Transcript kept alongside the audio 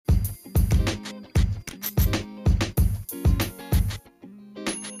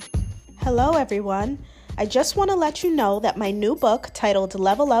Hello, everyone. I just want to let you know that my new book titled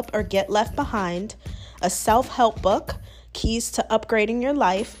Level Up or Get Left Behind, a self-help book, Keys to Upgrading Your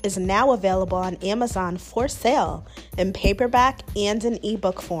Life, is now available on Amazon for sale in paperback and in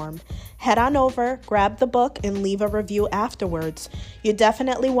ebook form. Head on over, grab the book, and leave a review afterwards. You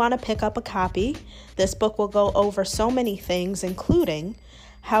definitely want to pick up a copy. This book will go over so many things, including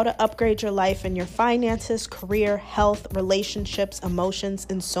how to upgrade your life and your finances, career, health, relationships, emotions,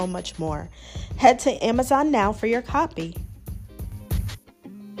 and so much more. Head to Amazon now for your copy.